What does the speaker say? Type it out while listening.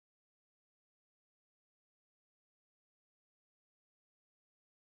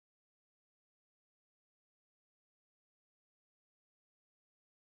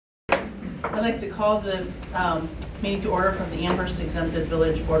I'd like to call the meeting to order from the Amherst Exempted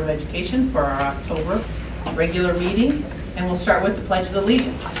Village Board of Education for our October regular meeting. And we'll start with the Pledge of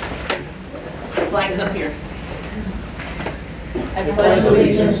Allegiance. The flag's up here. I pledge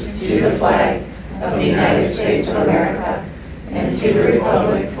allegiance to the flag of the United States of America and to the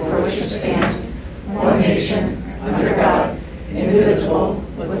republic for which it stands, one nation, under God, indivisible,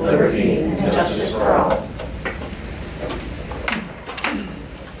 with liberty and justice for all.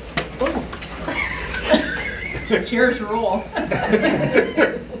 Chairs roll.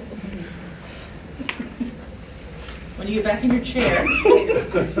 When you get back in your chair,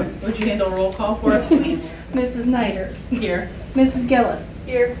 would you handle roll call for us, please? Mrs. Snyder. Here. Mrs. Gillis.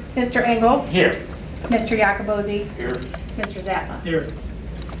 Here. Mr. Engel. Here. Mr. Jacobosi. Here. Mr. Zappa. Here.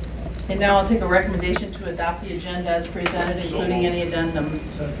 And now I'll take a recommendation to adopt the agenda as presented, including any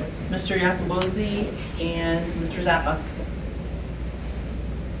addendums. Mr. Jacobosi and Mr. Zappa.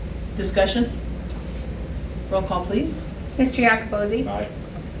 Discussion? Roll call, please. Mr. Jacobosi. Aye.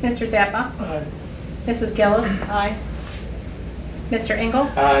 Mr. Zappa. Aye. Mrs. Gillis. Aye. Mr. Engel.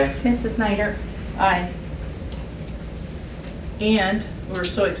 Aye. Mrs. Snyder. Aye. And we're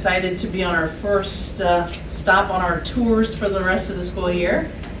so excited to be on our first stop on our tours for the rest of the school year.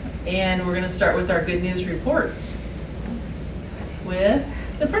 And we're going to start with our good news report with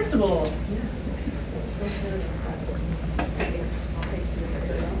the principal.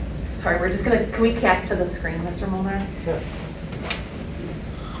 Sorry, we're just gonna, can we cast to the screen, Mr. Molnar? Sure.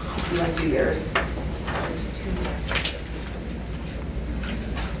 You want to do yours?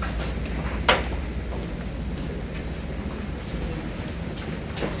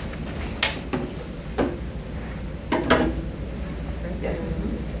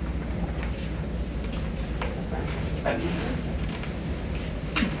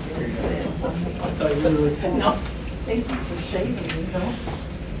 No, thank you for shaving me, though.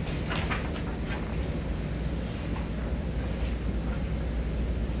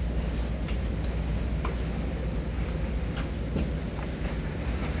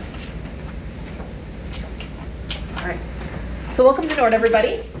 All right. So welcome to Nord,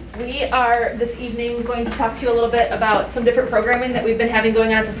 everybody. We are this evening going to talk to you a little bit about some different programming that we've been having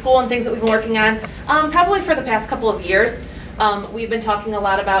going on at the school and things that we've been working on probably for the past couple of years. We've been talking a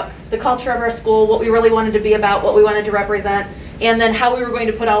lot about the culture of our school, what we really wanted to be about, what we wanted to represent, and then how we were going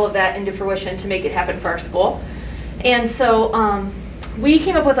to put all of that into fruition to make it happen for our school. And so we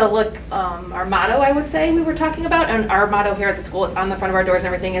came up with our motto, I would say, we were talking about, and our motto here at the school, it's on the front of our doors and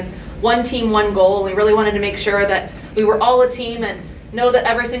everything, is one team, one goal. We really wanted to make sure that we were all a team and know that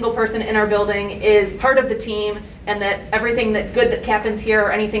every single person in our building is part of the team, and that everything that good that happens here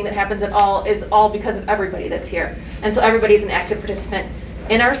or anything that happens at all is all because of everybody that's here. And so everybody's an active participant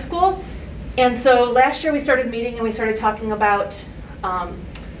in our school. And so last year we started meeting and we started talking about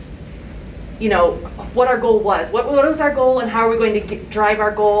you know, what our goal was. What was our goal and how are we going to drive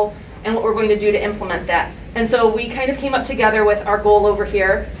our goal and what we're going to do to implement that. And so we kind of came up together with our goal over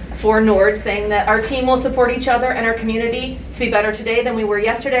here for Nord, saying that our team will support each other and our community to be better today than we were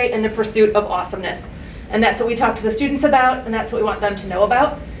yesterday in the pursuit of awesomeness. And that's what we talk to the students about, and that's what we want them to know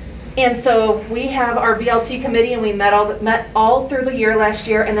about. And so we have our BLT committee, and we met all through the year last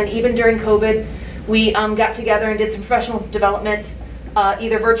year, and then even during COVID, we got together and did some professional development,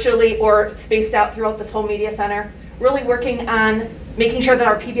 either virtually or spaced out throughout this whole media center, really working on making sure that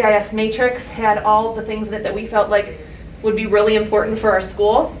our PBIS matrix had all the things in it that we felt like would be really important for our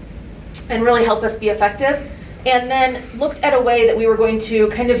school and really help us be effective. And then looked at a way that we were going to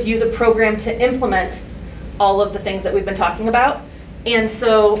kind of use a program to implement all of the things that we've been talking about. And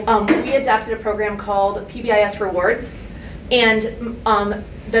so we adopted a program called PBIS Rewards. And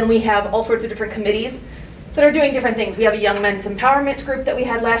then we have all sorts of different committees that are doing different things. We have a Young Men's Empowerment group that we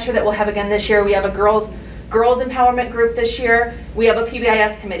had last year that we'll have again this year. We have a Girls Empowerment group this year. We have a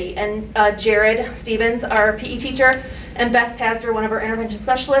PBIS committee. And Jared Stevens, our PE teacher, and Beth Pastor, one of our intervention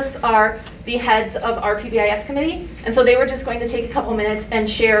specialists, are the heads of our PBIS committee. And so they were just going to take a couple minutes and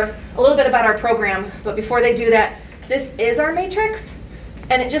share a little bit about our program. But before they do that, this is our matrix,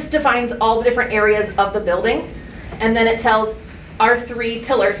 and it just defines all the different areas of the building. And then it tells our 3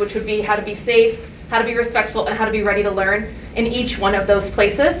 pillars, which would be how to be safe, how to be respectful, and how to be ready to learn in each one of those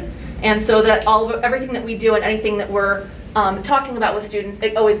places. And so that everything that we do and anything that we're talking about with students,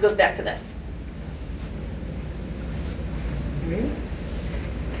 it always goes back to this.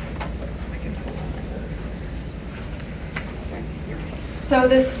 So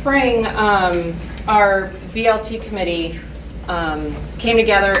this spring, our BLT committee came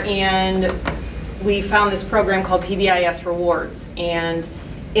together and we found this program called PBIS Rewards, and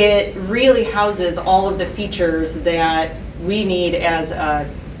it really houses all of the features that we need as a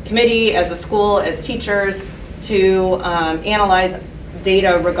committee, as a school, as teachers, to analyze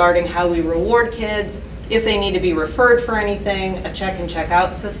data regarding how we reward kids, if they need to be referred for anything, a check-in,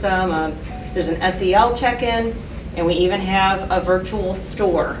 check-out system. There's an SEL check-in, and we even have a virtual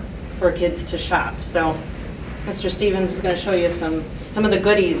store for kids to shop. So Mr. Stevens is going to show you some of the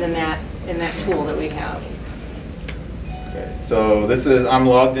goodies in that tool that we have. Okay, so I'm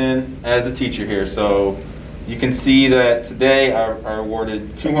logged in as a teacher here. So you can see that today I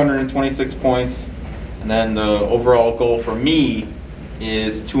awarded 226 points, and then the overall goal for me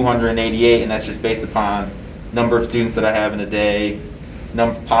is 288, and that's just based upon number of students that I have in a day,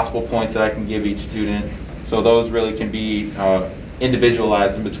 possible points that I can give each student. So those really can be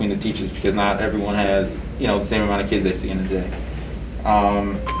individualized in between the teachers, because not everyone has the same amount of kids they see in a day.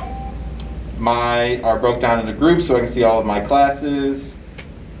 Are broke down into groups so I can see all of my classes.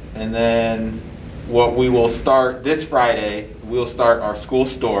 And then what we will start this Friday, we'll start our school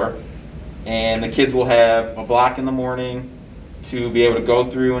store, and the kids will have a block in the morning to be able to go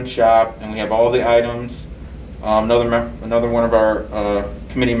through and shop, and we have all the items. Another one of our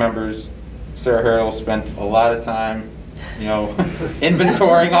committee members, Sarah Harrell, spent a lot of time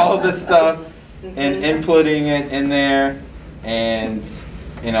inventorying all of this stuff and inputting it in there. And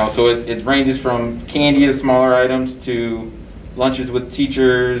so it ranges from candy to smaller items to lunches with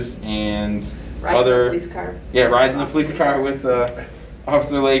teachers and riding the police car with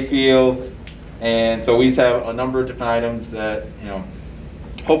Officer Layfield. And so we just have a number of different items that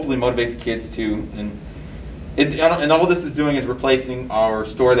hopefully motivate the kids to. And all this is doing is replacing our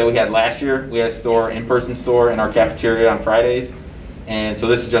store that we had last year. We had a in-person store in our cafeteria on Fridays, and so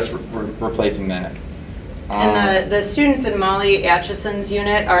this is just replacing that. And the students in Molly Atchison's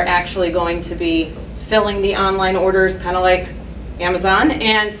unit are actually going to be filling the online orders, kind of like Amazon.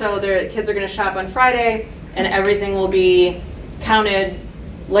 And so the kids are going to shop on Friday, and everything will be counted,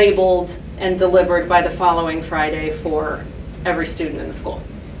 labeled, and delivered by the following Friday for every student in the school.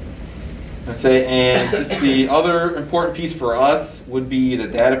 And just the other important piece for us would be the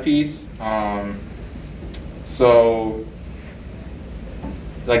data piece. So,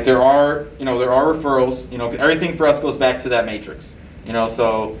 like there are referrals. Everything for us goes back to that matrix.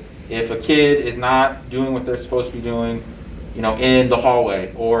 So if a kid is not doing what they're supposed to be doing, in the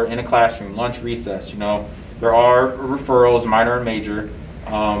hallway or in a classroom, lunch, recess, there are referrals, minor and major.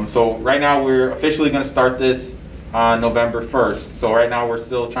 So right now we're officially going to start this on November 1st. So right now we're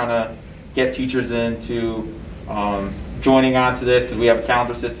still trying to get teachers into joining onto this, because we have a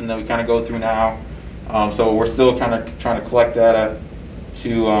calendar system that we kind of go through now. So we're still kind of trying to collect data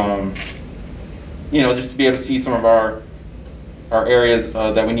to, just to be able to see some of our areas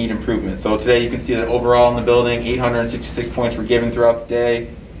that we need improvement. So today you can see that overall in the building, 866 points were given throughout the day.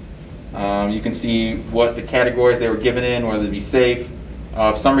 You can see what the categories they were given in, whether it be safe.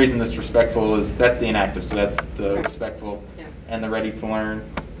 For some reason, this respectful that's the inactive, so that's the respectful, and the ready to learn.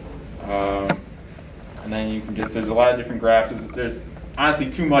 And then you can there's a lot of different graphs. There's honestly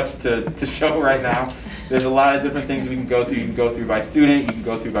too much to show right now. There's a lot of different things we can go through. You can go through by student, you can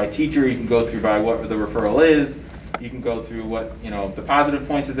go through by teacher, you can go through by what the referral is, you can go through what, the positive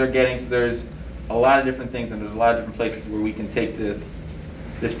points that they're getting. So there's a lot of different things, and there's a lot of different places where we can take this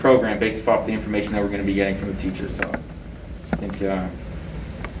program based off the information that we're going to be getting from the teachers. So I think,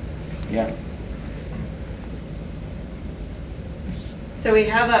 yeah. So we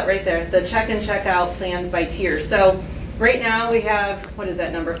have that right there, the check-in, check-out plans by tier. So right now we have, what is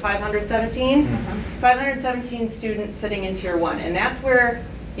that number, 517? 517 students sitting in tier 1, and that's where,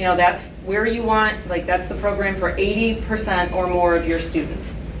 that's where you want, that's the program for 80% or more of your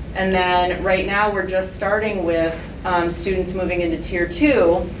students. And then right now we're just starting with students moving into tier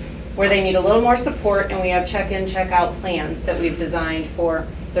 2, where they need a little more support, and we have check-in, check-out plans that we've designed for.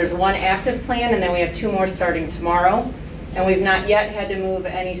 There's one active plan, and then we have 2 more starting tomorrow. And we've not yet had to move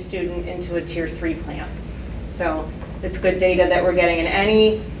any student into a tier 3 plan. So it's good data that we're getting.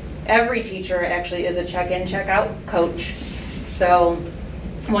 And every teacher actually is a check-in, check-out coach. So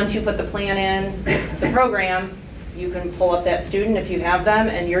once you put the plan in, the program, you can pull up that student if you have them,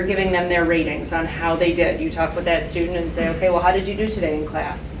 and you're giving them their ratings on how they did. You talk with that student and say, okay, well, how did you do today in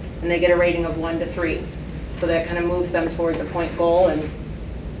class? And they get a rating of 1 to 3. So that kind of moves them towards a point goal and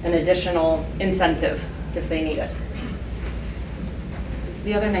an additional incentive if they need it.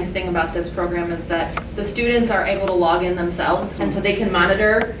 The other nice thing about this program is that the students are able to log in themselves, and so they can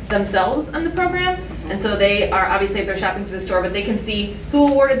monitor themselves on the program. And so they are, obviously if they're shopping through the store, but they can see who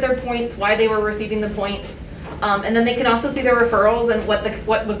awarded their points, why they were receiving the points. And then they can also see their referrals and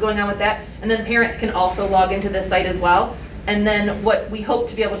what was going on with that. And then parents can also log into this site as well. And then what we hope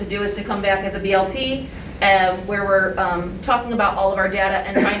to be able to do is to come back as a BLT where we're talking about all of our data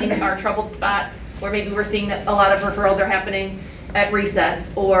and finding our troubled spots, where maybe we're seeing that a lot of referrals are happening at recess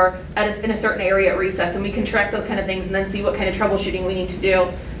or in a certain area at recess, and we can track those kind of things and then see what kind of troubleshooting we need to do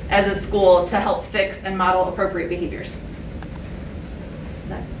as a school to help fix and model appropriate behaviors.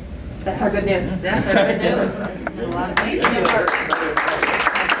 That's our good news. That's our good news. There's a lot of things to do.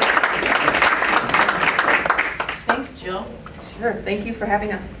 Thanks, Jill. Sure, thank you for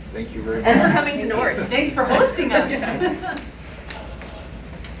having us. Thank you very much. And for coming to Nord. Thanks for hosting us.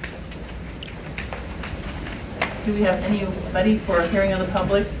 Do we have anybody for a hearing of the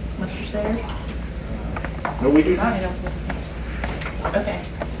public, Mr. Sayers? No, we do not. I don't think so. Okay.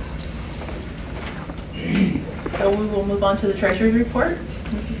 So we will move on to the treasurer's report.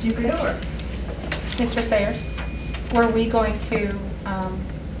 Mrs. Giuliano. Mr. Sayers, were we going to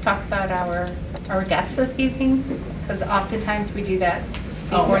talk about our guests this evening? Because oftentimes we do that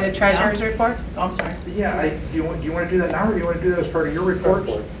before the treasurer's report. Oh, I'm sorry. Yeah, do you want to do that now, or do you want to do that as part of your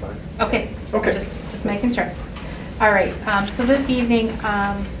reports? Okay. Okay. Just making sure. All right. So this evening,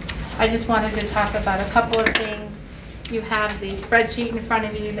 I just wanted to talk about a couple of things. You have the spreadsheet in front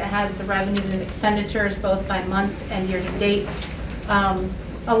of you that has the revenues and expenditures both by month and year to date.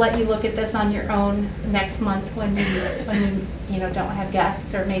 I'll let you look at this on your own next month when we don't have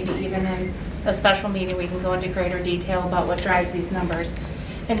guests, or maybe even in a special meeting we can go into greater detail about what drives these numbers.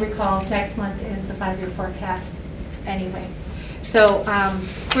 And recall, next month is the 5-year forecast anyway. So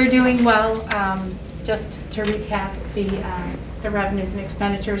we're doing well. Just to recap the revenues and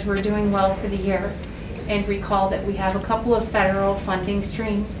expenditures, we're doing well for the year. And recall that we have a couple of federal funding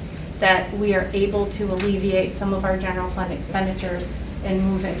streams that we are able to alleviate some of our general fund expenditures and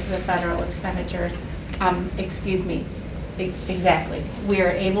move into the federal expenditures. Exactly. We are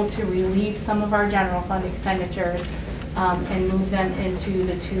able to relieve some of our general fund expenditures and move them into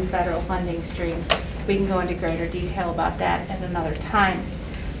the 2 federal funding streams. We can go into greater detail about that at another time.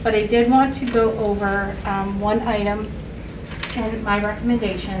 But I did want to go over one item in my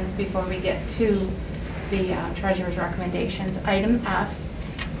recommendations before we get to the treasurer's recommendations. Item F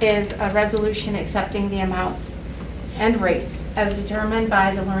is a resolution accepting the amounts and rates as determined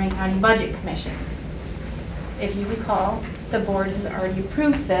by the Lorraine County Budget Commission. If you recall, the board has already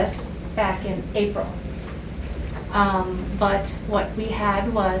approved this back in April. But what we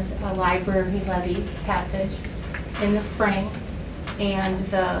had was a library levy passage in the spring, and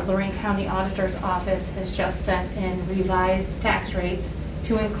the Lorraine County Auditor's Office has just sent in revised tax rates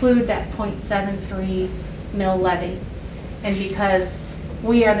to include that 0.73 mill levy. And because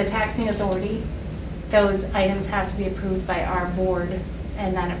we are the taxing authority, those items have to be approved by our board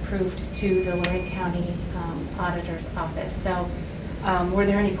and then approved to the Lorraine County Auditor's Office. So were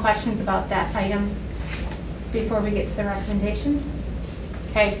there any questions about that item before we get to the recommendations?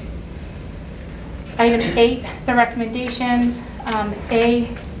 Okay. Item 8, the recommendations. A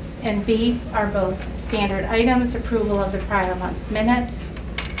and B are both standard items: approval of the prior month's minutes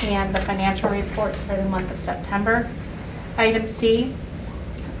and the financial reports for the month of September. Item C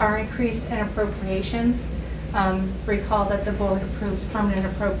are increase in appropriations. Recall that the board approves permanent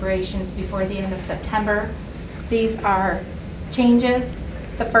appropriations before the end of September. These are changes.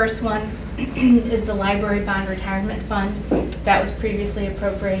 The first one is the library bond retirement fund that was previously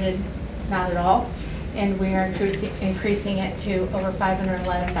appropriated not at all, and we are increasing it to over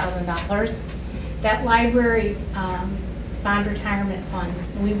 $511,000. That library bond retirement fund,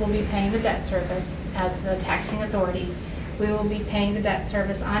 we will be paying the debt service as the taxing authority. We will be paying the debt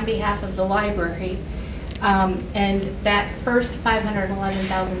service on behalf of the library. And that first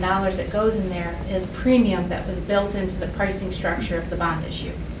 $511,000 that goes in there is premium that was built into the pricing structure of the bond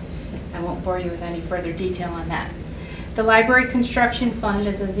issue. I won't bore you with any further detail on that. The library construction fund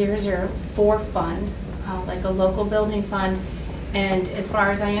is a 004 fund, like a local building fund. And as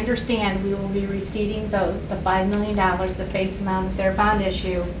far as I understand, we will be receiving the $5 million, the face amount of their bond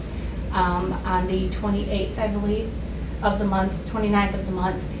issue, on the 28th, I believe, of the month, 29th of the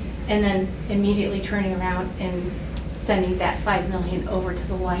month, and then immediately turning around and sending that $5 million over to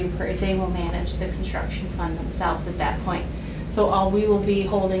the library. They will manage the construction fund themselves at that point. So all we will be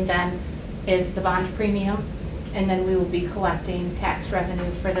holding then is the bond premium, and then we will be collecting tax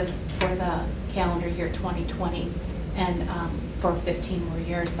revenue for the calendar year 2020 and for 15 more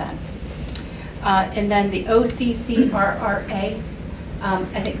years then. And then the OCCRRA,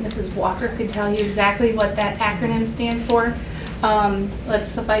 I think Mrs. Walker could tell you exactly what that acronym stands for. Let's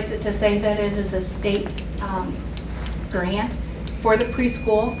suffice it to say that it is a state grant for the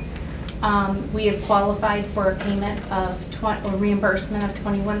preschool. We have qualified for a payment of a reimbursement of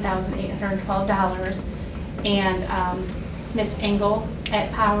 $21,812, and Miss Engel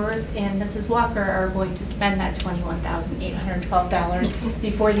at Powers and Mrs. Walker are going to spend that $21,812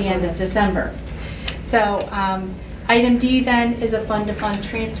 before the end of December. So item D then is a fund-to-fund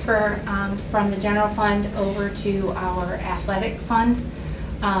transfer from the general fund over to our athletic fund.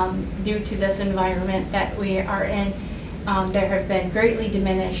 Due to this environment that we are in, there have been greatly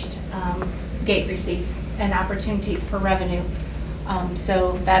diminished gate receipts and opportunities for revenue.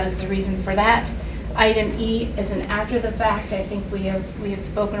 So that is the reason for that. Item E is an after the fact. I think we have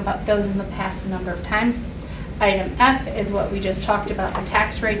spoken about those in the past a number of times. Item F is what we just talked about, the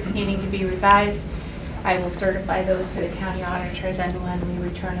tax rates needing to be revised. I will certify those to the county auditor then when we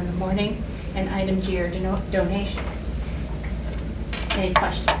return in the morning. And item G are donations. Any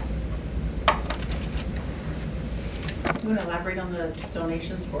questions? You want to elaborate on the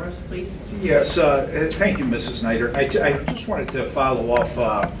donations for us, please? Yes, thank you, Mrs. Snyder. I just wanted to follow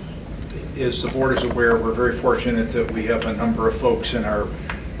up. As the board is aware, we're very fortunate that we have a number of folks in our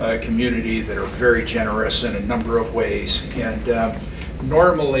community that are very generous in a number of ways. And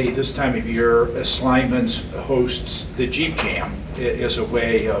normally this time of year, Slyman's hosts the Jeep Jam as a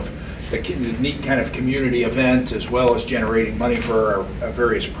way of a neat kind of community event, as well as generating money for our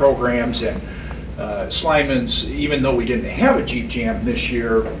various programs. And Slyman's, even though we didn't have a Jeep Jam this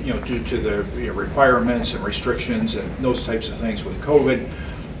year, due to the requirements and restrictions and those types of things with COVID,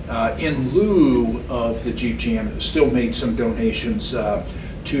 in lieu of the Jeep Jam, still made some donations to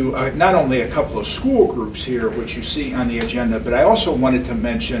not only a couple of school groups here, which you see on the agenda, but I also wanted to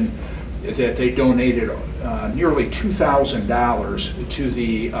mention that they donated nearly $2,000 to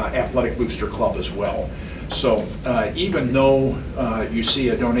the Athletic Booster Club as well. So even though you see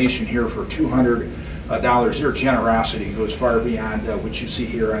a donation here for $200, their generosity goes far beyond what you see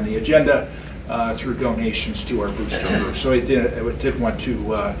here on the agenda through donations to our booster group. So I did want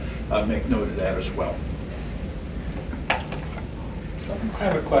to make note of that as well. I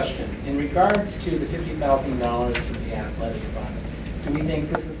have a question. In regards to the $50,000 for the athletic fund, do we think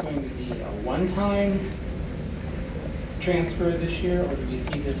this is going to be a one-time transfer this year, or do we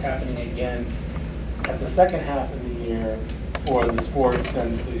see this happening again at the second half of the year for the sports,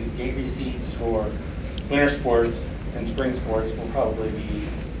 since the gate receipts for winter sports and spring sports will probably be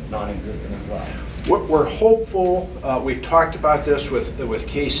non-existent as well? We're hopeful. We've talked about this with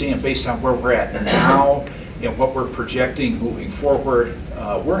Casey, and based on where we're at now and what we're projecting moving forward,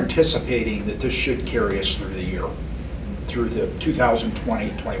 we're anticipating that this should carry us through the year, through the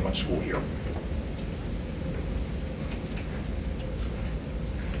 2020-21 school year.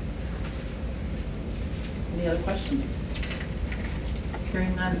 Any other questions?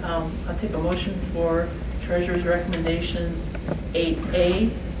 Hearing none, I'll take a motion for Treasurer's recommendations 8A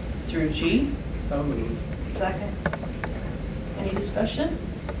through G. So moved. Second. Any discussion?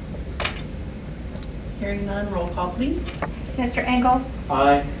 Hearing none, roll call please. Mr. Engel?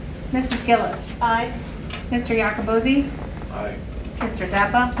 Aye. Mrs. Gillis? Aye. Mr. Yacobozi? Aye. Mr.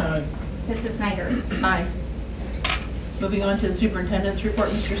 Zappa? Aye. Mrs. Snyder? Aye. Moving on to the superintendent's report,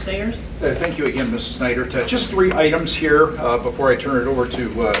 Mr. Sayers. Thank you again, Mrs. Snyder. Just 3 items here before I turn it over to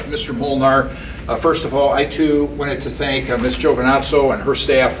Mr. Molnar. First of all, I too wanted to thank Ms. Giovinazzo and her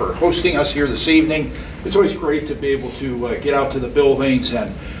staff for hosting us here this evening. It's always great to be able to get out to the buildings,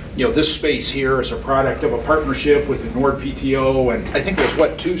 and this space here is a product of a partnership with the Nord PTO, and I think it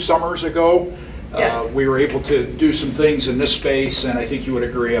was, 2 summers ago? Yes. We were able to do some things in this space, and I think you would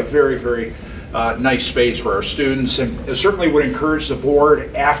agree, a very, very nice space for our students. And I certainly would encourage the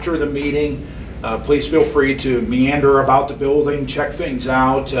board after the meeting, please feel free to meander about the building, check things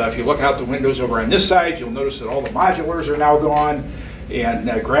out. If you look out the windows over on this side, you'll notice that all the modulars are now gone, and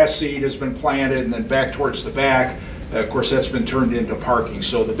grass seed has been planted, and then back towards the back, of course, that's been turned into parking.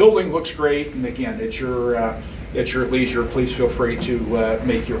 So the building looks great, and again, at your leisure, please feel free to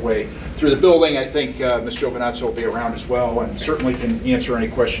make your way through the building. I think Ms. Giovinazzo will be around as well, and certainly can answer any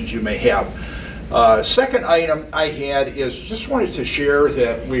questions you may have. Second item I had is just wanted to share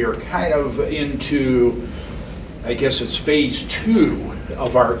that we are kind of into, I guess it's phase 2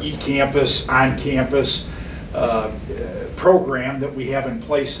 of our eCampus, on-campus program that we have in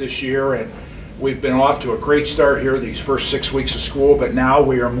place this year. And we've been off to a great start here these first 6 weeks of school, but now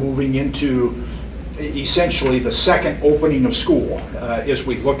we are moving into essentially the second opening of school as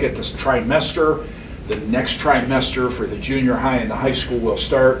we look at this trimester. The next trimester for the junior high and the high school will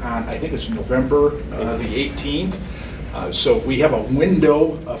start on, I think it's November the 18th. So we have a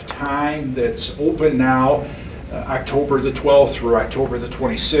window of time that's open now, October the 12th through October the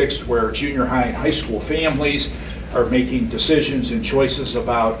 26th, where junior high and high school families are making decisions and choices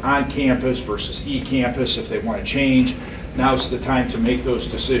about on-campus versus e-campus if they want to change. Now's the time to make those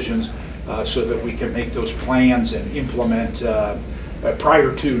decisions. so that we can make those plans and implement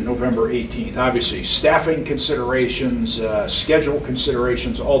prior to November 18th. Obviously, staffing considerations, schedule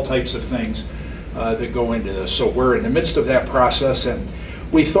considerations, all types of things that go into this. So we're in the midst of that process, and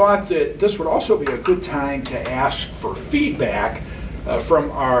we thought that this would also be a good time to ask for feedback from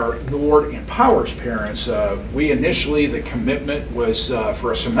our Nord and Powers parents. We initially, the commitment was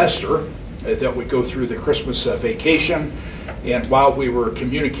for a semester that would go through the Christmas vacation. And while we were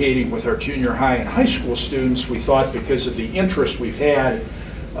communicating with our junior high and high school students, we thought because of the interest we've had,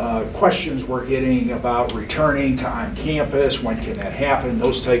 questions we're getting about returning to on campus, when can that happen,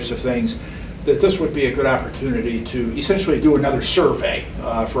 those types of things, that this would be a good opportunity to essentially do another survey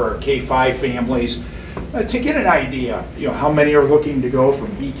for our K-5 families to get an idea, how many are looking to go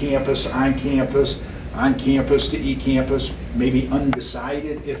from e-campus, on campus to e-campus, maybe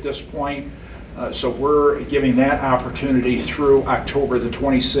undecided at this point. So we're giving that opportunity through October the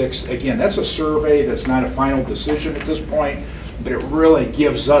 26th. Again, that's a survey, that's not a final decision at this point, but it really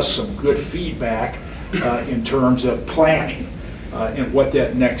gives us some good feedback in terms of planning and what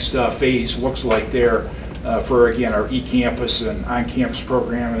that next phase looks like there for, again, our e-campus and on-campus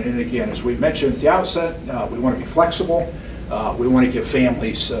program. And again, as we mentioned at the outset, we want to be flexible. We want to give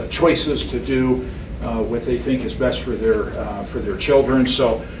families choices to do what they think is best for their children.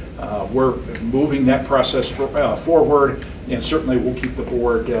 So we're moving that process forward, and certainly we'll keep the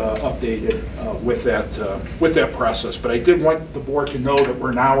board updated with that process. But I did want the board to know that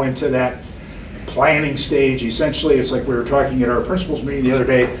we're now into that planning stage. Essentially, it's like we were talking at our principals meeting the other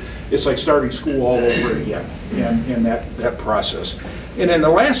day. It's like starting school all over again in that process. And then the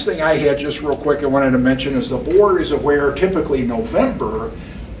last thing I had, just real quick, I wanted to mention is the board is aware typically November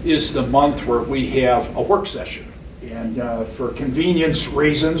is the month where we have a work session. And for convenience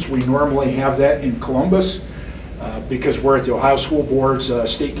reasons, we normally have that in Columbus because we're at the Ohio School Board's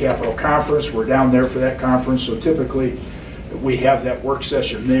State Capitol Conference. We're down there for that conference, so typically we have that work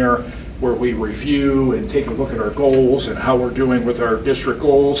session there where we review and take a look at our goals and how we're doing with our district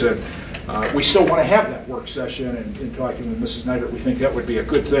goals. And we still want to have that work session, and in talking with Mrs. Neidert, we think that would be a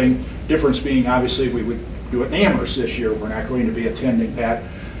good thing. Difference being, obviously, we would do it in Amherst this year. We're not going to be attending that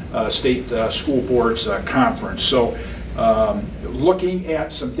State School Board's conference. So looking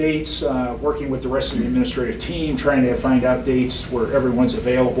at some dates, working with the rest of the administrative team, trying to find out dates where everyone's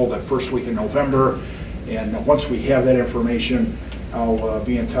available that first week in November. And once we have that information, I'll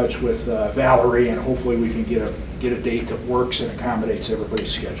be in touch with Valerie, and hopefully we can get a date that works and accommodates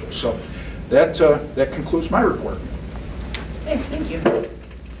everybody's schedule. So that concludes my report. Okay, thank you.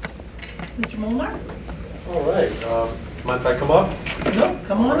 Mr. Molnar? All right. Mind if I come up? No,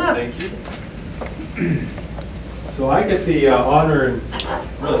 come on up. Thank you. So I get the honor and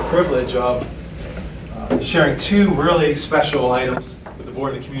really privilege of sharing two really special items with the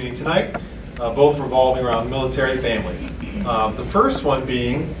board and the community tonight, both revolving around military families. The first one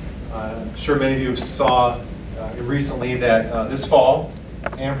being, I'm sure many of you saw recently that this fall,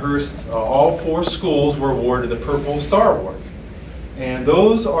 Amherst, all 4 schools were awarded the Purple Star Awards. And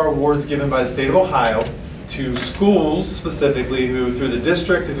those are awards given by the state of Ohio to schools specifically who, through the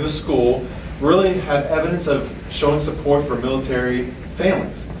district, through the school, really have evidence of showing support for military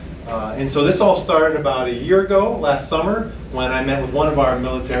families. And so this all started about a year ago, last summer, when I met with one of our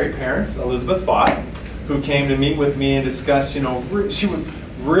military parents, Elizabeth Fott, who came to meet with me and discuss, she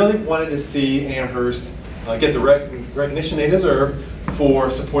really wanted to see Amherst get the recognition they deserve for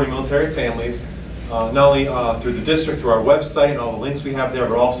supporting military families, not only through the district, through our website and all the links we have there,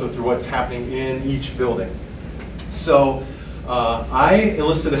 but also through what's happening in each building. So I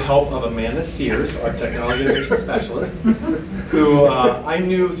enlisted the help of Amanda Sears, our technology innovation specialist, who I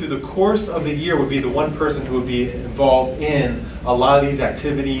knew through the course of the year would be the one person who would be involved in a lot of these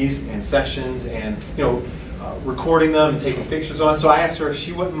activities and sessions and recording them and taking pictures on. So I asked her if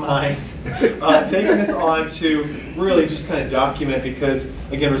she wouldn't mind taking this on to really just kind of document, because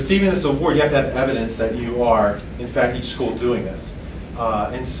again, receiving this award, you have to have evidence that you are in fact each school doing this.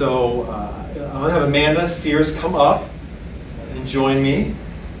 And so I'm going to have Amanda Sears come up and join me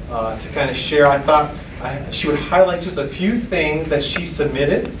to kind of share. I thought she would highlight just a few things that she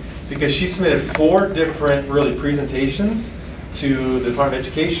submitted, because she submitted 4 different really presentations to the Department of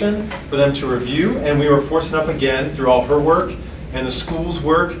Education for them to review, and we were fortunate enough again through all her work and the school's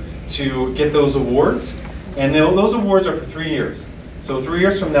work to get those awards. And those awards are for 3 years. So 3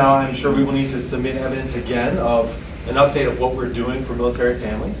 years from now, I'm sure we will need to submit evidence again of an update of what we're doing for military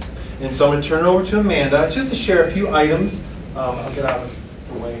families. And so I'm going to turn it over to Amanda just to share a few items. I'll get out of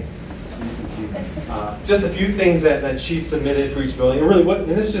the way so you can see. Just a few things that she submitted for each building. And really, and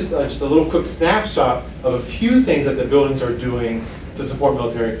this is just a little quick snapshot of a few things that the buildings are doing to support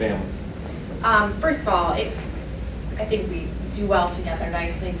military families. First of all, I think we do well together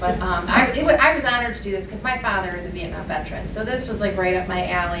nicely, but I was honored to do this because my father is a Vietnam veteran, so this was like right up my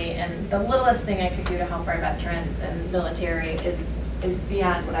alley, and the littlest thing I could do to help our veterans and military is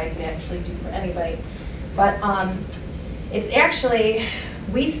beyond what I could actually do for anybody. But it's actually,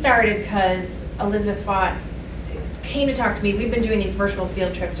 we started because Elizabeth Fott came to talk to me. We've been doing these virtual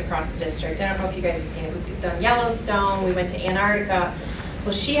field trips across the district. I don't know if you guys have seen it. We've done Yellowstone, we went to Antarctica.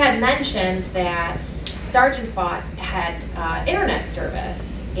 Well, she had mentioned that Sergeant Fott had internet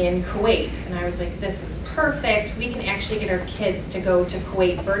service in Kuwait, and I was like, this is perfect. We can actually get our kids to go to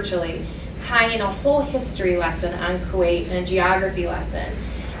Kuwait virtually, tie in a whole history lesson on Kuwait and a geography lesson.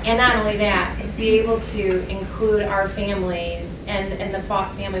 And not only that, be able to include our families, and the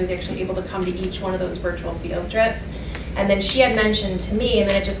Fott family was actually able to come to each one of those virtual field trips. And then she had mentioned to me, and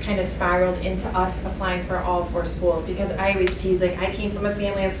then it just kind of spiraled into us applying for all 4 schools, because I always tease, like, I came from a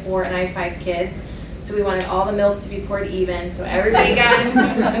family of 4 and I have 5 kids. So we wanted all the milk to be poured even, so everybody got,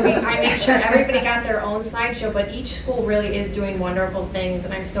 I made sure everybody got their own slideshow, but each school really is doing wonderful things,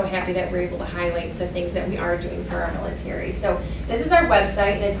 and I'm so happy that we're able to highlight the things that we are doing for our military. So this is our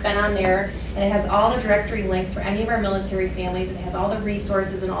website, and it's been on there, and it has all the directory links for any of our military families, and it has all the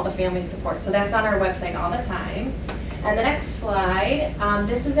resources and all the family support. So that's on our website all the time. And the next slide,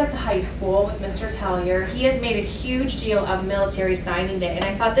 this is at the high school with Mr. Tellier. He has made a huge deal of Military Signing Day, and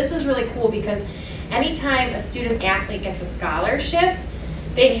I thought this was really cool because anytime a student athlete gets a scholarship,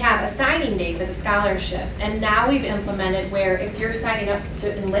 they have a signing day for the scholarship. And now we've implemented where if you're signing up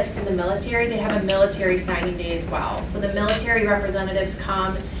to enlist in the military, they have a military signing day as well. So the military representatives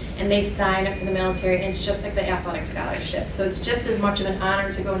come and they sign up for the military, and it's just like the athletic scholarship. So it's just as much of an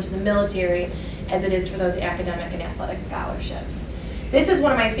honor to go into the military as it is for those academic and athletic scholarships. This is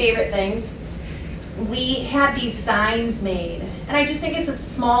one of my favorite things. We had these signs made, and I just think it's a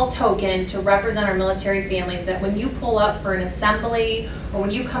small token to represent our military families that when you pull up for an assembly or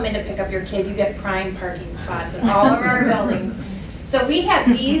when you come in to pick up your kid, you get prime parking spots in all of our buildings. So we have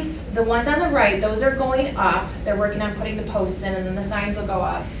these, the ones on the right, those are going up. They're working on putting the posts in, and then the signs will go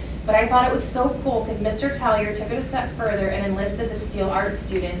up. But I thought it was so cool because Mr. Tellier took it a step further and enlisted the Steel Art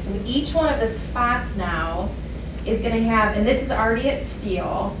students, and each one of the spots now is going to have, and this is already at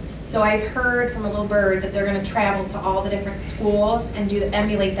Steel, so I've heard from a little bird that they're going to travel to all the different schools and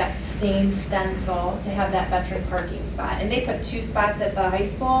emulate that same stencil to have that veteran parking spot. And they put 2 spots at the high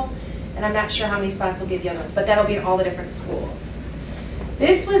school, and I'm not sure how many spots will be at the other ones, but that'll be at all the different schools.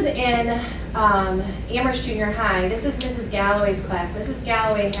 This was in Amherst Junior High. This is Mrs. Galloway's class. Mrs.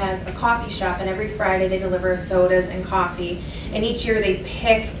 Galloway has a coffee shop, and every Friday they deliver sodas and coffee. And each year they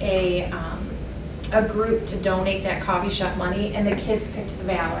pick a group to donate that coffee shop money, and the kids picked the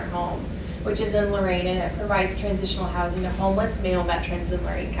Valor Home, which is in Lorain, and it provides transitional housing to homeless male veterans in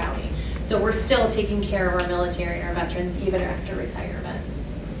Lorain County. So we're still taking care of our military and our veterans even after retirement.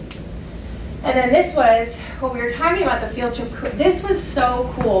 And then this was, when we were talking about the field trip, this was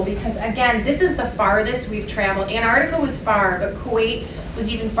so cool because, again, this is the farthest we've traveled. Antarctica was far, but Kuwait was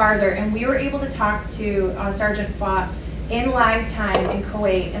even farther, and we were able to talk to Sergeant Fott in live time in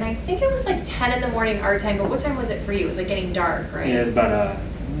Kuwait, and I think it was like 10 in the morning our time, but what time was it for you? It was like getting dark, right? Yeah, it was about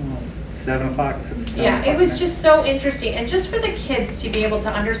 7 o'clock, 6, 7 yeah, it was o'clock. just so interesting, and just for the kids to be able to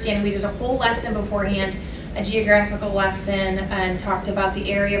understand, we did a whole lesson beforehand, a geographical lesson, and talked about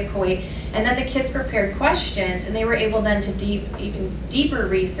the area of Kuwait, and then the kids prepared questions, and they were able then to even deeper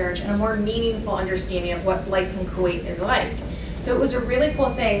research and a more meaningful understanding of what life in Kuwait is like. So it was a really cool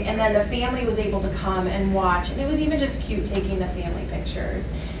thing, and then the family was able to come and watch, and it was even just cute taking the family pictures.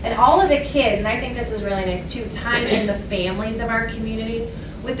 And all of the kids, and I think this is really nice too, tying in the families of our community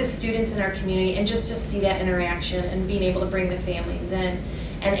with the students in our community, and just to see that interaction and being able to bring the families in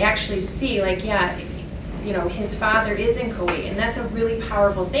and actually see, like, yeah, you know, his father is in Kuwait, and that's a really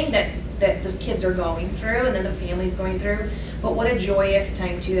powerful thing that the kids are going through, and then the family's going through. But what a joyous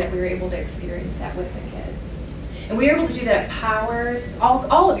time too that we were able to experience that with the kids. And we were able to do that at Powers.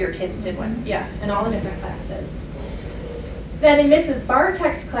 All of your kids did one, yeah, in all the different classes. Then in Mrs.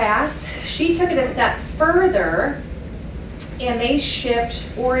 Bartek's class, she took it a step further, and they shipped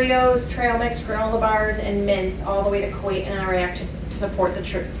Oreos, trail mix, granola bars, and mints all the way to Kuwait and Iraq to support the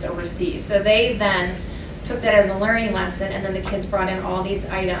troops overseas. So they then took that as a learning lesson, and then the kids brought in all these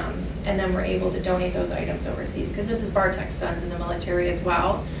items, and then were able to donate those items overseas, because Mrs. Bartek's son's in the military as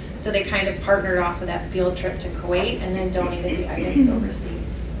well. So they kind of partnered off with that field trip to Kuwait and then donated the items overseas.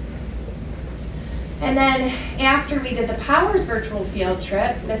 And then after we did the Powers virtual field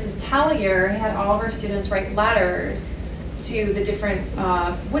trip, Mrs. Tellier had all of her students write letters to the different,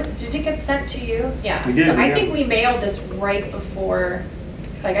 what, did it get sent to you? Yeah. We did, So we I got think we mailed this right before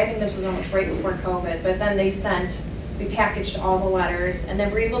like I think this was almost right before COVID, but then we packaged all the letters, and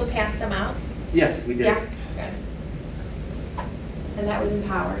then were you able to pass them out? Yes, we did. Yeah, good. And that was in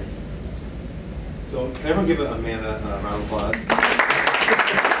Powers. So can everyone give Amanda a round of applause?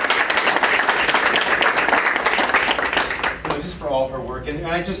 Just for all her work, and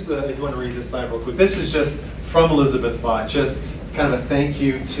I just want to read this slide real quick. This is just from Elizabeth Fott, just kind of a thank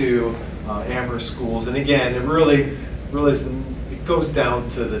you to Amherst schools. And again, it really is, it goes down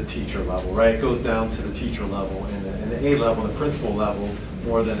to the teacher level, right? It goes down to the teacher level and the A level and the principal level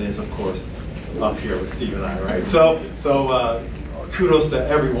more than it is, of course, up here with Steve and I, right? So kudos to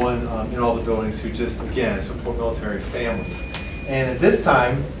everyone in all the buildings who just, again, support military families. And at this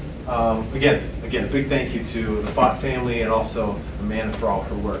time, again, a big thank you to the Fott family and also Amanda for all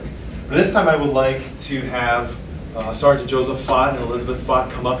her work. But this time I would like to have Sergeant Joseph Fott and Elizabeth Fott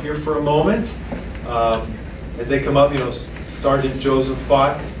come up here for a moment. As they come up, Sergeant Joseph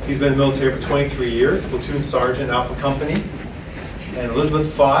Fott, he's been in the military for 23 years, platoon sergeant, Alpha Company. And Elizabeth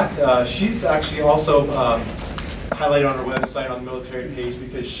Fott, she's actually also highlighted on our website on the military page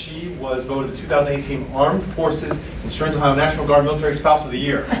because she was voted the 2018 Armed Forces Insurance Ohio National Guard Military Spouse of the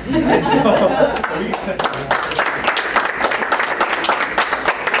Year.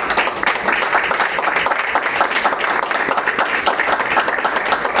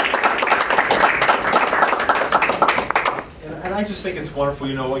 And I just think it's wonderful,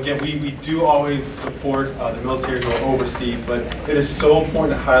 again, we do always support the military who are overseas, but it is so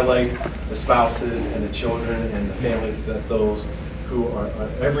important to highlight the spouses and the children and the families that those who are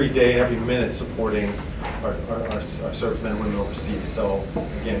every day, every minute supporting our servicemen and women overseas. So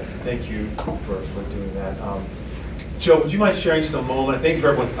again, thank you for doing that. Joe, would you mind sharing just a moment? Thank you for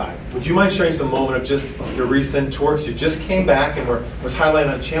everyone's time. Would you mind sharing just a moment of just your recent tour? Because you just came back and was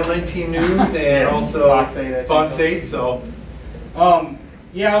highlighted on Channel 19 News and also Fox 8. So.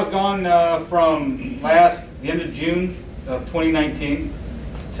 Yeah, I was gone from the end of June of 2019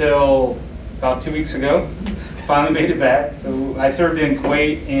 till about 2 weeks ago. Finally made it back. So I served in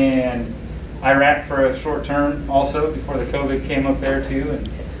Kuwait and Iraq for a short term also before the COVID came up there too, and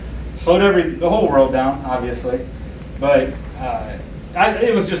slowed the whole world down, obviously. But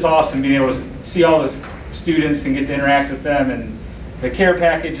it was just awesome being able to see all the students and get to interact with them, and the care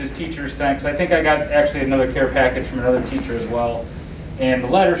packages teachers sent, because I think I got actually another care package from another teacher as well. And the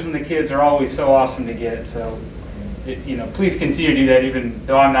letters from the kids are always so awesome to get. So, please continue to do that. Even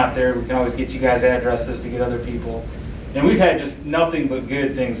though I'm not there, we can always get you guys addresses to get other people. And we've had just nothing but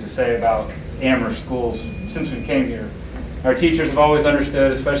good things to say about Amherst schools since we came here. Our teachers have always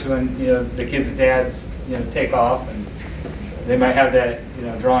understood, especially when the kids' dads take off and they might have that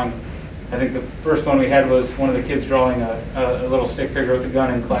drawing. I think the first one we had was one of the kids drawing a little stick figure with a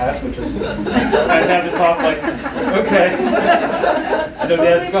gun in class, which is, I'd have to talk like, okay, I know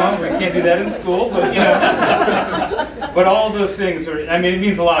Dad's gone, we can't do that in school, but but all of those things are, it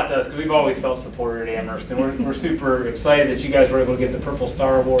means a lot to us because we've always felt supported at Amherst, and we're super excited that you guys were able to get the Purple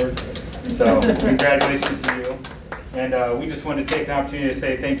Star Award, so congratulations to you. And we just wanted to take an opportunity to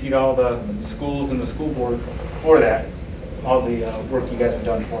say thank you to all the schools and the school board for that, all the work you guys have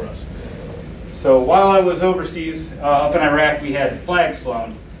done for us. So while I was overseas, up in Iraq, we had flags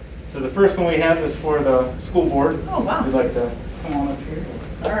flown. So the first one we had was for the school board. Oh, wow. We'd like to come on up here.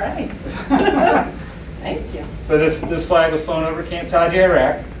 All right. Thank you. So this flag was flown over Camp Taji,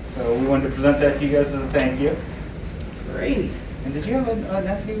 Iraq. So we wanted to present that to you guys as a thank you. Great. And did you have a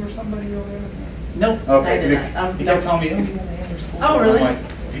nephew or somebody over there? Nope, Okay. I did not. He kept telling me, oh, you got to Amherst school. Oh, really? I'm like,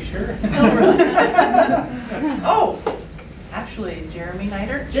 are you sure? Oh, really? Oh. Actually, Jeremy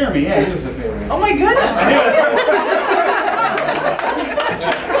Nider? Jeremy, yeah, he was a favorite. Oh my goodness! I knew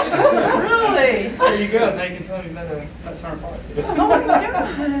it. Really? There you go. Now you can tell me about that summer party. Oh my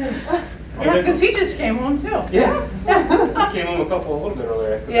gosh! Yeah, because he just came home too. Yeah. He came home a little bit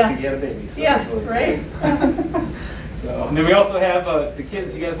earlier. I think he had a baby. So Yeah, really right. So, and then we also have the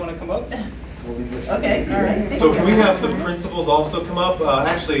kids. You guys want to come up? Okay, all right. So can we have the principals also come up?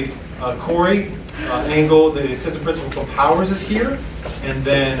 Actually, Corey Engel, the assistant principal from Powers, is here. And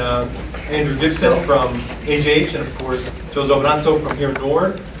then Andrew Gibson from HH, and of course, Joe Dominazzo from here,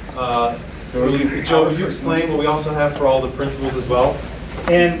 Nord. Joe, would you explain what we also have for all the principals as well?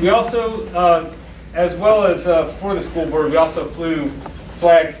 And we also, as well as for the school board, we also flew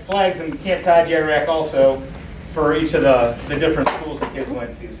flags in Camp Taji, Iraq also for each of the different schools the kids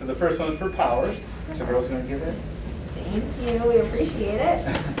went to. So the first one was for Powers. So girls, going to give it? Thank you. We appreciate it.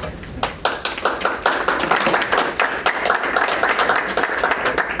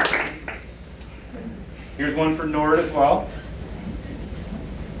 Here's one for Nord as well.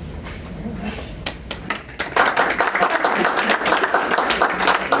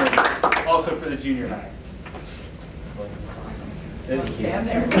 also for the junior high. Stand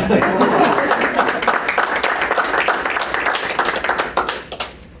there.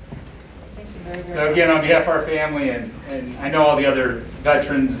 So again, on behalf of our family, and I know all the other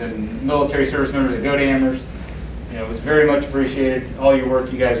veterans and military service members that go to Amherst, it's very much appreciated, all your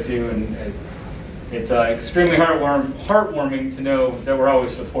work you guys do, and it's extremely heartwarming to know that we're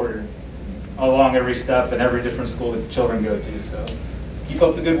always supported along every step and every different school that children go to. So keep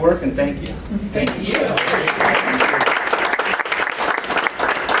up the good work, and thank you. Thank you. Steve,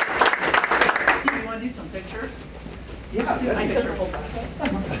 you want to do some pictures? Yeah. I took her whole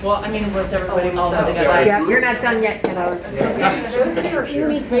Well, I mean, with everybody all together. Yeah, you're not done yet, kiddos. You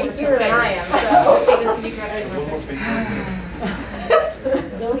need to be here than I am, so. David, can you grab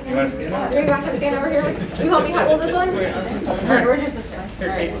You want to stand up? Do you want to stand over here? Can you help me hold this one? All right, where's your sister? All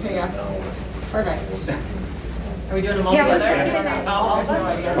right, here you go. Perfect. Are we doing them all Yeah, let's together? do it now. All of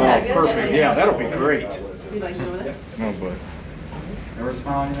us? Oh, perfect. Yeah, that'll be great. See, like, over there? Oh, boy. Never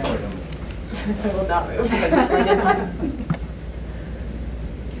smiling at them. Will not move.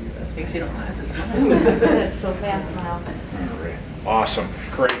 Thinks you don't have to smile. That's so fast now. Awesome.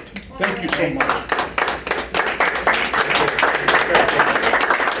 Great. Thank you so much.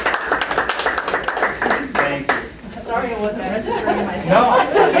 Thank you. Sorry, it wasn't registering in my head. No,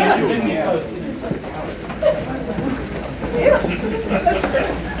 thank you. Didn't you post it?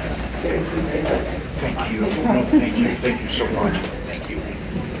 Thank you. No, thank you. Thank you so much. Thank you.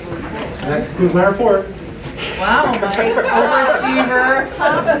 That concludes my report. Wow, Mike, overachiever.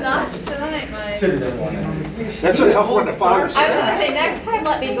 Top notch tonight, Mike. Should have done one. That's a tough one to follow. I was gonna say, next time,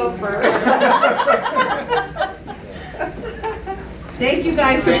 let me go first. Thank you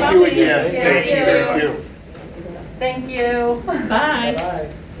guys for Thank coming. you again. Yeah, Thank you. you. Thank you. Thank you. Bye. Bye.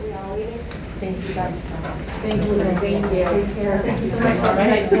 Thank you, guys. Thank you. Thank you. Take care. All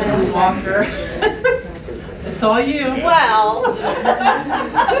right, Mrs. Walker. It's all you. Well,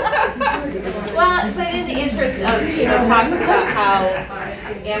 but in the interest of, talking about how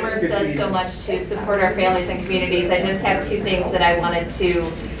Amherst does so much to support our families and communities, I just have two things that I wanted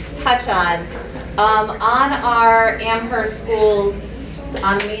to touch on. On our Amherst schools,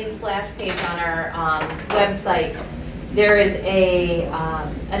 on the main splash page on our website, there is a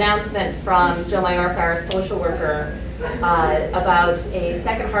announcement from Jill Majorca, our social worker, about a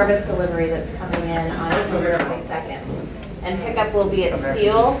second harvest delivery that's coming in on October 22nd. And pickup will be at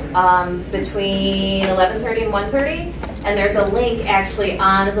Steel between 11:30 and 1:30. And there's a link actually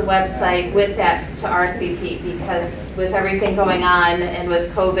on the website with that to RSVP, because with everything going on and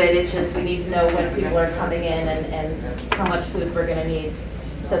with COVID, it's just we need to know when people are coming in and how much food we're going to need,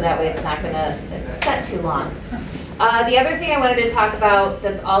 so that way it's not going to set too long. The other thing I wanted to talk about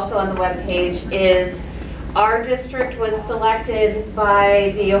that's also on the webpage is our district was selected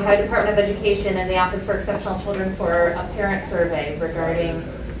by the Ohio Department of Education and the Office for Exceptional Children for a parent survey regarding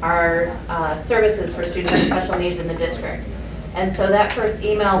our services for students with special needs in the district. And so that first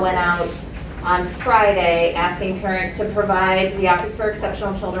email went out on Friday asking parents to provide the Office for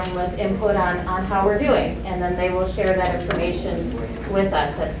Exceptional Children with input on how we're doing. And then they will share that information with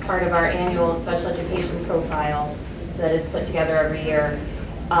us. That's part of our annual special education profile that is put together every year.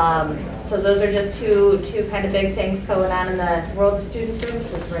 So those are just two kind of big things going on in the world of student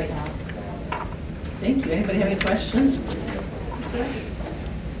services right now. Thank you. Anybody have any questions?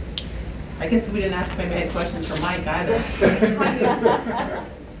 I guess we didn't ask if anybody had questions for Mike either.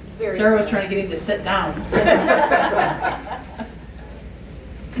 Sarah was trying to get him to sit down.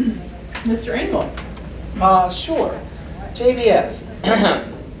 Mr. Engel. Sure. JVS.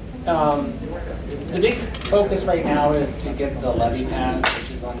 The big focus right now is to get the levy passed,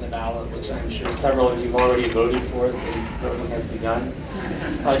 which is on the ballot, which I'm sure several of you have already voted for since voting has begun.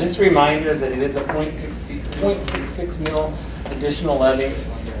 Just a reminder that it is a 0.66 mil additional levy,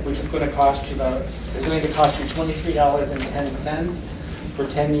 which is going to cost you $23.10 for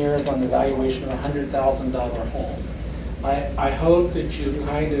 10 years on the valuation of a $100,000 home. I hope that you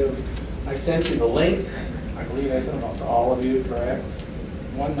I sent you the link. I believe I sent it out to all of you, correct?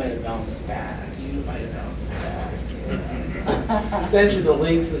 One might have bounced back. You might have bounced back. Sent you the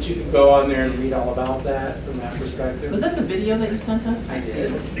links that you can go on there and read all about that from that perspective. Was that the video that you sent us? I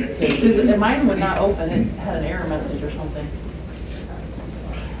did. Because mine would not open. It had an error message or something.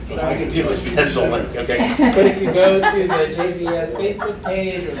 All I can do is send the link, okay? But if you go to the JVS Facebook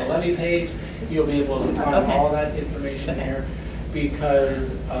page or the levy page, you'll be able to find all that information there,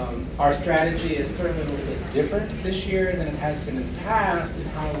 because our strategy is certainly a little bit different this year than it has been in the past in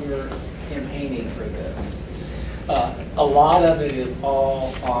how we're campaigning for this. A lot of it is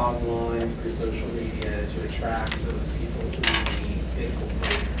all online through social media to attract those people who need vehicle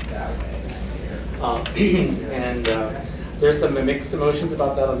that way. And there's some mixed emotions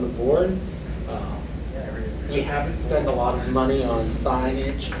about that on the board. We haven't spent a lot of money on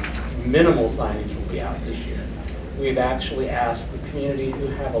signage. Minimal signage will be out this year. We've actually asked the community who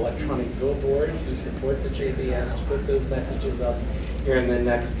have electronic billboards who support the JVS to put those messages up here in the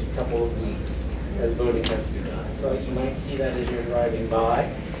next couple of weeks as voting has begun. So you might see that as you're driving by.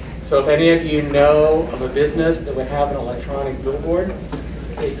 So if any of you know of a business that would have an electronic billboard,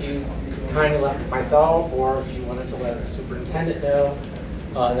 if you could kindly let myself, or if you wanted to let the superintendent know,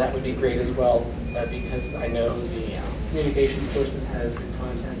 that would be great as well, because I know the communications person has been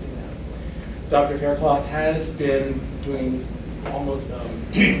contacting them. Dr. Faircloth has been doing almost some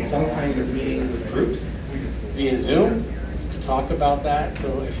kind of meeting with groups via Zoom to talk about that.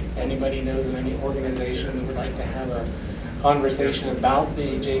 So if anybody knows of any organization that would like to have a conversation about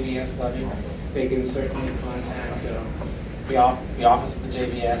the JVS levy, they can certainly contact the office of the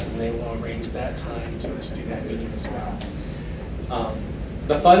JVS, and they will arrange that time to do that meeting as well.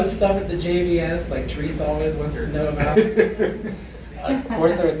 The fun stuff at the JVS, like Teresa always wants to know about. Of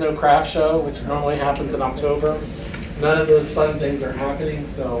course, there's no craft show, which normally happens in October. None of those fun things are happening,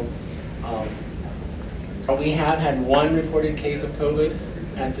 so we have had one reported case of COVID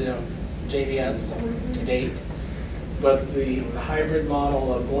at the JVS to date, but the hybrid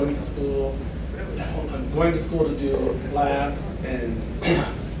model of going to school to do labs and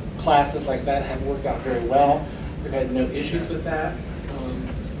classes like that have worked out very well. We've had no issues with that.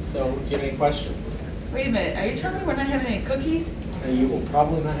 So, do you have any questions? Wait a minute, are you telling me we're not having any cookies? And you will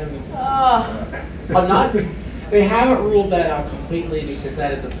probably not have any. Oh. I'm not. They haven't ruled that out completely because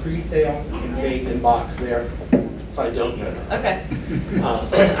that is a pre-sale and baked in box there. So I don't know. Okay.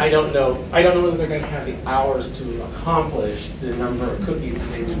 I don't know whether they're going to have the hours to accomplish the number of cookies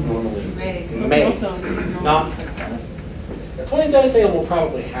that they normally make. Not. The 20th sale will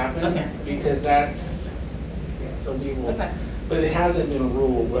probably happen because that's. So we will. Okay. But it hasn't been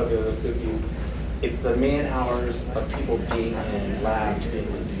ruled whether the cookies. It's the man hours of people being in lab to be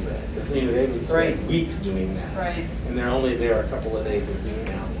able to do that. Because they would spend weeks doing that. Right. And they're only there a couple of days of being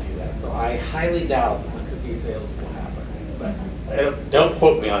out to do that. So I highly doubt that the cookie sales will happen. But don't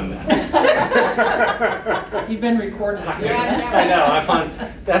quote me on that. You've been recorded. I know. I'm on.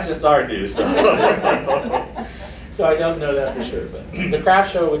 That's just our news, though. So I don't know that for sure. But the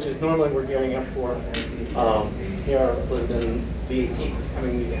craft show, which is normally we're gearing up for, here within the 18th,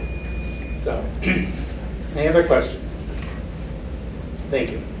 coming weekend. So, any other questions?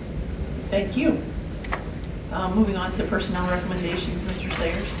 Thank you. Thank you. Moving on to personnel recommendations, Mr.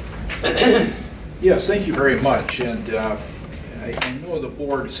 Sayers. Yes, thank you very much. And I know the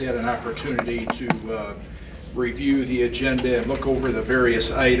board has had an opportunity to review the agenda and look over the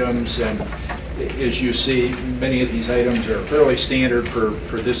various items. And as you see, many of these items are fairly standard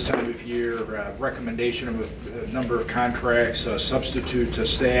for this time of year. Recommendation of a number of contracts, substitute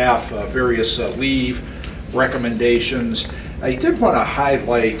staff, various leave recommendations. I did want to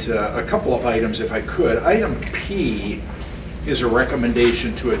highlight a couple of items if I could. Item P is a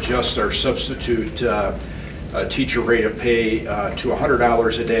recommendation to adjust our substitute teacher rate of pay to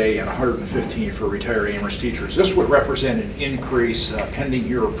 $100 a day and $115 for retired Amherst teachers. This would represent an increase, pending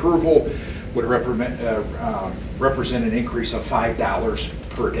your approval, would represent an increase of $5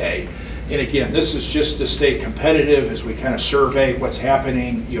 per day. And again, this is just to stay competitive as we kind of survey what's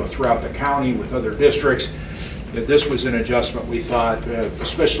happening, throughout the county with other districts. That this was an adjustment we thought,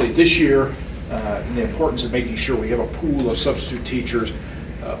 especially this year, and the importance of making sure we have a pool of substitute teachers.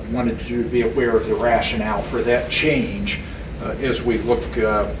 Wanted to be aware of the rationale for that change as we look,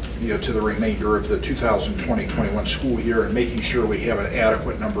 to the remainder of the 2020-21 school year and making sure we have an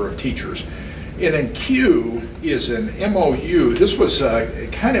adequate number of teachers. And then Q is an MOU. This was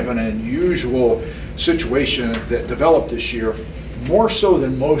kind of an unusual situation that developed this year. More so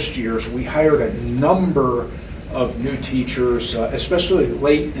than most years, we hired a number of new teachers, especially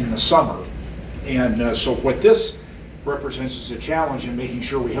late in the summer. And so what this represents is a challenge in making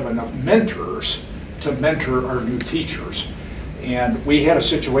sure we have enough mentors to mentor our new teachers. And we had a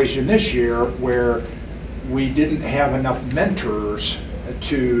situation this year where we didn't have enough mentors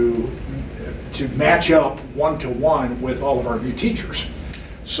to match up one-to-one with all of our new teachers.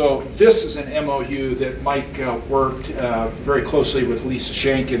 So this is an MOU that Mike worked very closely with Lisa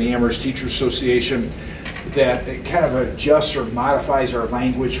Shank and the Amherst Teachers Association that kind of adjusts or modifies our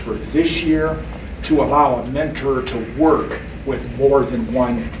language for this year to allow a mentor to work with more than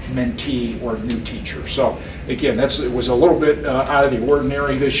one mentee or new teacher. So again, it was a little bit out of the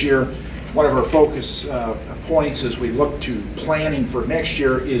ordinary this year. One of our focus points as we look to planning for next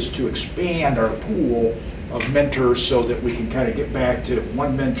year is to expand our pool of mentors so that we can kind of get back to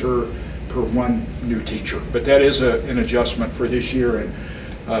one mentor per one new teacher. But that is an adjustment for this year, and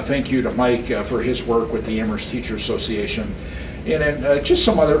thank you to Mike for his work with the Amherst Teachers Association. And then just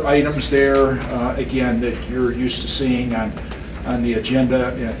some other items there, again, that you're used to seeing on the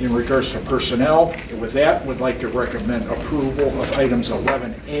agenda in regards to personnel. And with that, would like to recommend approval of items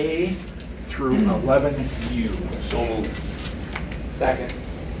 11A through 11U. So moved. Second.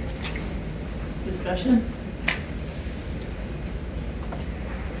 Discussion?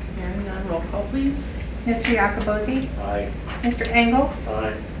 Hearing none, roll call please. Mr. Yakobozzi? Aye. Mr. Engel?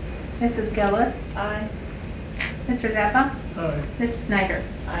 Aye. Mrs. Gillis? Aye. Mr. Zappa? Aye. Mrs. Snyder?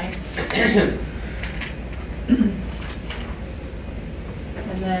 Aye. And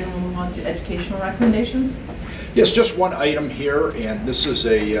then we'll move on to educational recommendations. Yes, just one item here, and this is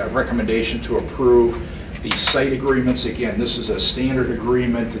a recommendation to approve the site agreements. Again, this is a standard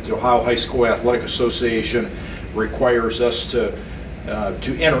agreement that the Ohio High School Athletic Association requires us to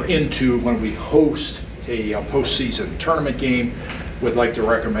enter into when we host a postseason tournament game. Would like to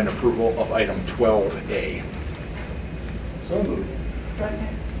recommend approval of item 12A. So moved. Second.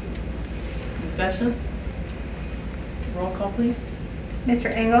 Discussion? Roll call please.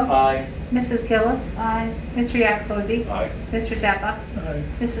 Mr. Engel? Aye. Mrs. Gillis? Aye. Mr. Yakobozzi? Aye. Mr. Zappa? Aye.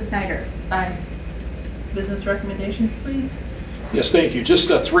 Mrs. Snyder? Aye. Business recommendations please. Yes, thank you. Just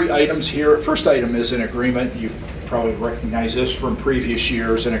 3 items here. First item is an agreement. You probably recognize this from previous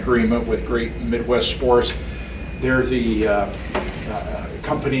years, an agreement with Great Midwest Sports. They're the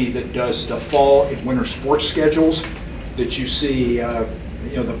company that does the fall and winter sports schedules that you see,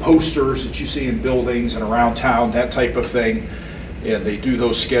 the posters that you see in buildings and around town, that type of thing. And they do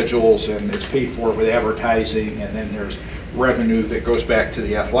those schedules, and it's paid for with advertising, and then there's revenue that goes back to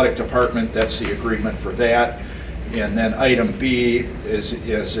the athletic department. That's the agreement for that. And then item B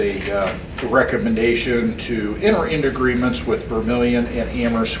is a recommendation to enter into agreements with Vermillion and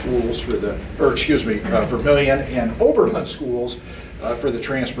Amherst schools for Vermillion and Oberlin schools for the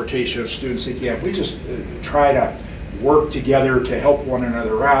transportation of students. Again, we just try to work together to help one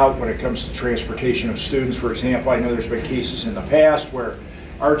another out when it comes to transportation of students. For example, I know there's been cases in the past where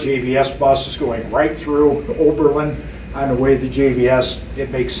our JVS bus is going right through Oberlin on the way to JVS. It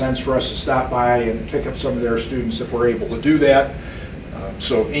makes sense for us to stop by and pick up some of their students if we're able to do that.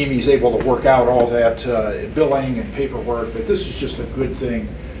 So Amy's able to work out all that billing and paperwork, but this is just a good thing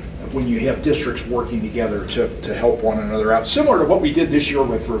when you have districts working together to help one another out. Similar to what we did this year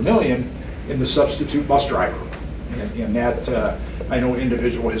with Vermillion in the substitute bus driver. And that, I know,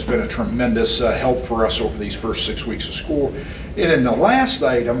 individual has been a tremendous help for us over these first 6 weeks of school. And then the last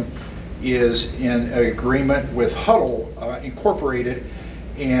item is in agreement with Huddle Incorporated,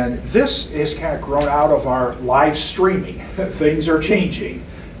 and this has kind of grown out of our live streaming. Things are changing,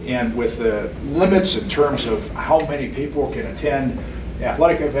 and with the limits in terms of how many people can attend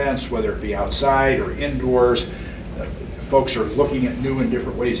athletic events, whether it be outside or indoors, folks are looking at new and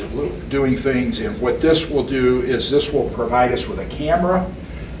different ways of doing things. And what this will do is this will provide us with a camera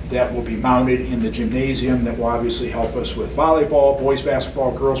that will be mounted in the gymnasium that will obviously help us with volleyball, boys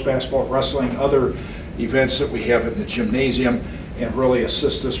basketball, girls basketball, wrestling, other events that we have in the gymnasium, and really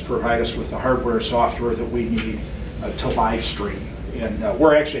assist us, provide us with the hardware and software that we need to live stream. And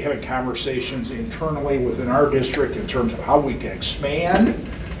we're actually having conversations internally within our district in terms of how we can expand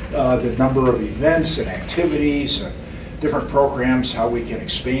the number of events and activities and different programs, how we can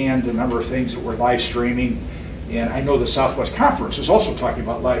expand the number of things that we're live streaming. And I know the Southwest Conference is also talking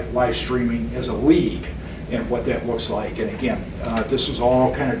about live streaming as a league and what that looks like. And again, this is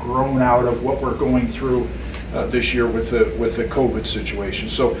all kind of grown out of what we're going through this year with the COVID situation.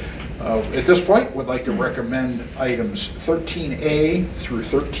 So at this point, would like to recommend items 13A through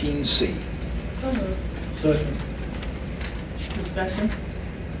 13C. So moved. Second. Discussion?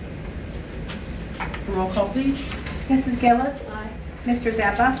 Roll call please. Mrs. Gillis? Aye. Mr.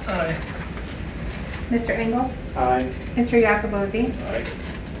 Zappa? Aye. Mr. Engel? Aye. Mr. Yakobozzi? Aye.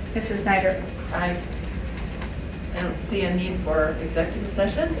 Mrs. Snyder? Aye. I don't see a need for executive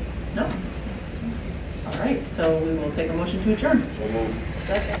session? No? All right, so we will take a motion to adjourn. So moved.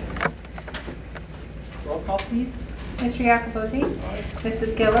 Second. Roll call please. Mr. Yakobozzi? Aye.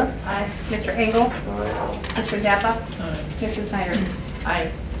 Mrs. Gillis? Aye. Mr. Engel? Aye. Mr. Zappa? Aye. Mrs. Snyder?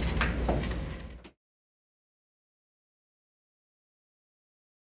 Aye.